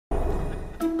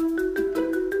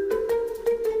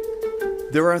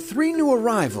There are 3 new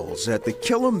arrivals at the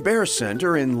Kilham Bear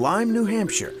Center in Lyme, New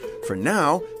Hampshire. For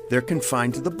now, they're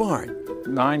confined to the barn.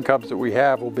 9 cubs that we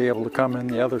have will be able to come in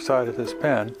the other side of this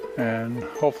pen, and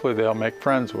hopefully they'll make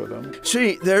friends with them.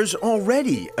 See, there's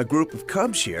already a group of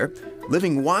cubs here,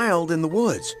 living wild in the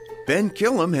woods. Ben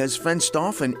Kilham has fenced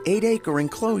off an 8-acre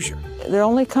enclosure. Their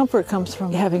only comfort comes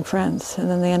from having friends, and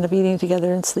then they end up eating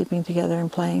together and sleeping together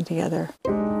and playing together.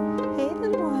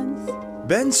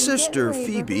 Ben's sister,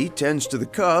 Phoebe, tends to the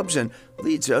cubs and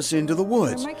leads us into the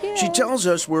woods. She tells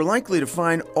us we're likely to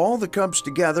find all the cubs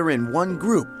together in one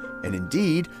group, and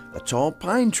indeed, a tall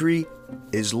pine tree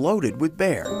is loaded with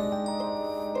bear.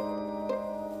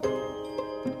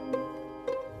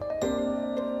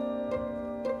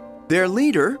 Their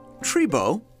leader,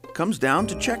 Trebo, comes down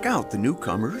to check out the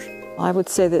newcomers. I would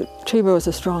say that Trebo is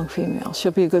a strong female.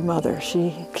 She'll be a good mother.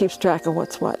 She keeps track of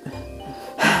what's what.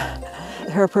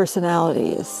 Her personality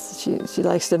is, she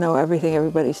likes to know everything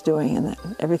everybody's doing and that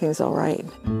everything's all right.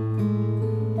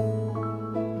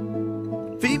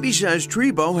 Phoebe says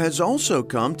Trebo has also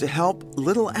come to help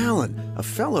little Alan, a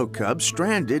fellow cub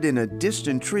stranded in a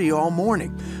distant tree all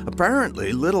morning.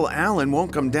 Apparently, little Alan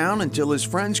won't come down until his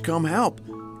friends come help.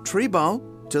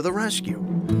 Trebo to the rescue.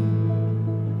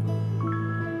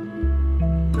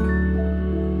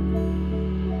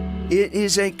 It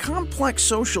is a complex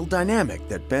social dynamic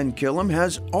that Ben Kilham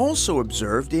has also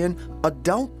observed in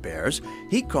adult bears.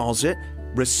 He calls it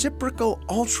reciprocal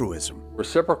altruism.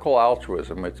 Reciprocal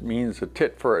altruism, it means a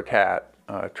tit for a tat,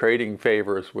 trading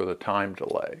favors with a time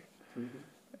delay.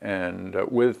 And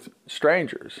with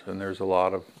strangers, and there's a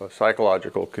lot of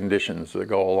psychological conditions that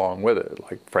go along with it,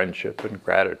 like friendship and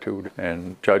gratitude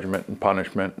and judgment and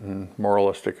punishment and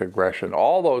moralistic aggression.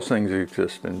 All those things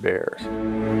exist in bears.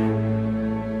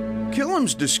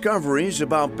 Kilham's discoveries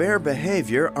about bear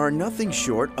behavior are nothing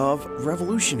short of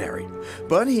revolutionary,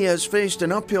 but he has faced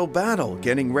an uphill battle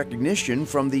getting recognition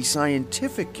from the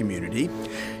scientific community.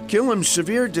 Kilham's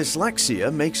severe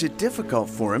dyslexia makes it difficult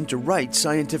for him to write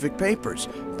scientific papers,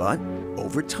 but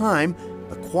over time,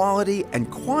 the quality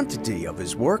and quantity of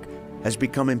his work has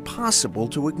become impossible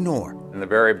to ignore. In the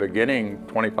very beginning,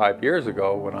 25 years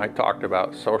ago, when I talked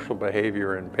about social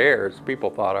behavior in bears, people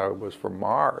thought I was from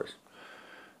Mars.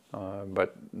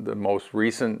 But the most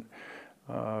recent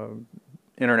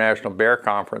International Bear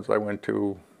Conference I went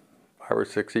to 5 or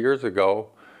 6 years ago,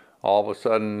 all of a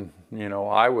sudden,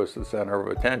 I was the center of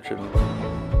attention.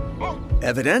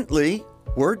 Evidently,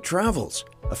 word travels.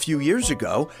 A few years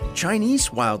ago,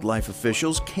 Chinese wildlife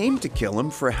officials came to Kilham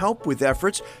for help with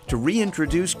efforts to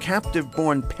reintroduce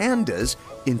captive-born pandas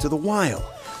into the wild.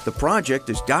 The project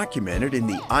is documented in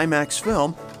the IMAX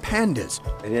film, Pandas.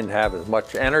 They didn't have as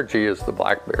much energy as the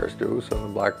black bears do, so the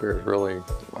black bears really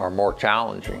are more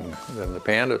challenging than the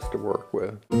pandas to work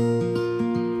with.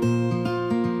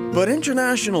 But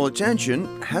international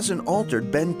attention hasn't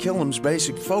altered Ben Kilham's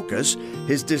basic focus.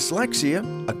 His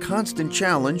dyslexia, a constant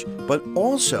challenge, but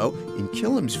also, in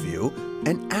Kilham's view,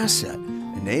 an asset,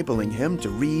 enabling him to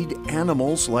read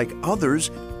animals like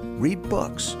others read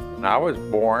books. I was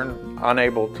born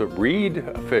unable to read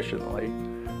efficiently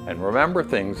and remember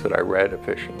things that I read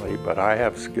efficiently, but I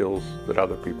have skills that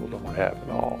other people don't have at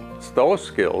all. It's those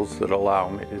skills that allow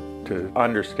me to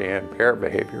understand bear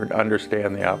behavior and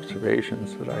understand the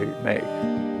observations that I make.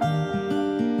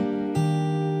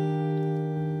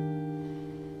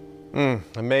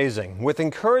 Amazing. With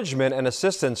encouragement and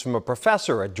assistance from a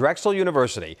professor at Drexel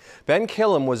University, Ben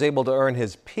Kilham was able to earn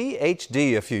his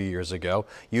PhD a few years ago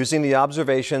using the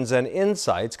observations and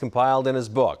insights compiled in his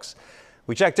books.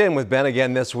 We checked in with Ben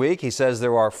again this week. He says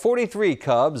there are 43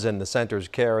 cubs in the center's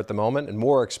care at the moment and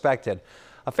more expected.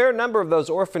 A fair number of those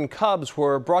orphan cubs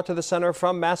were brought to the center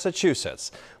from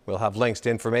Massachusetts. We'll have links to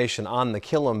information on the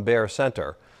Kilham Bear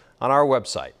Center on our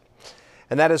website.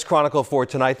 And that is Chronicle for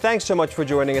tonight. Thanks so much for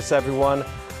joining us, everyone.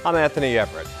 I'm Anthony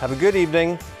Everett. Have a good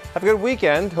evening. Have a good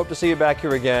weekend. Hope to see you back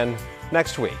here again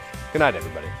next week. Good night,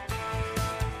 everybody.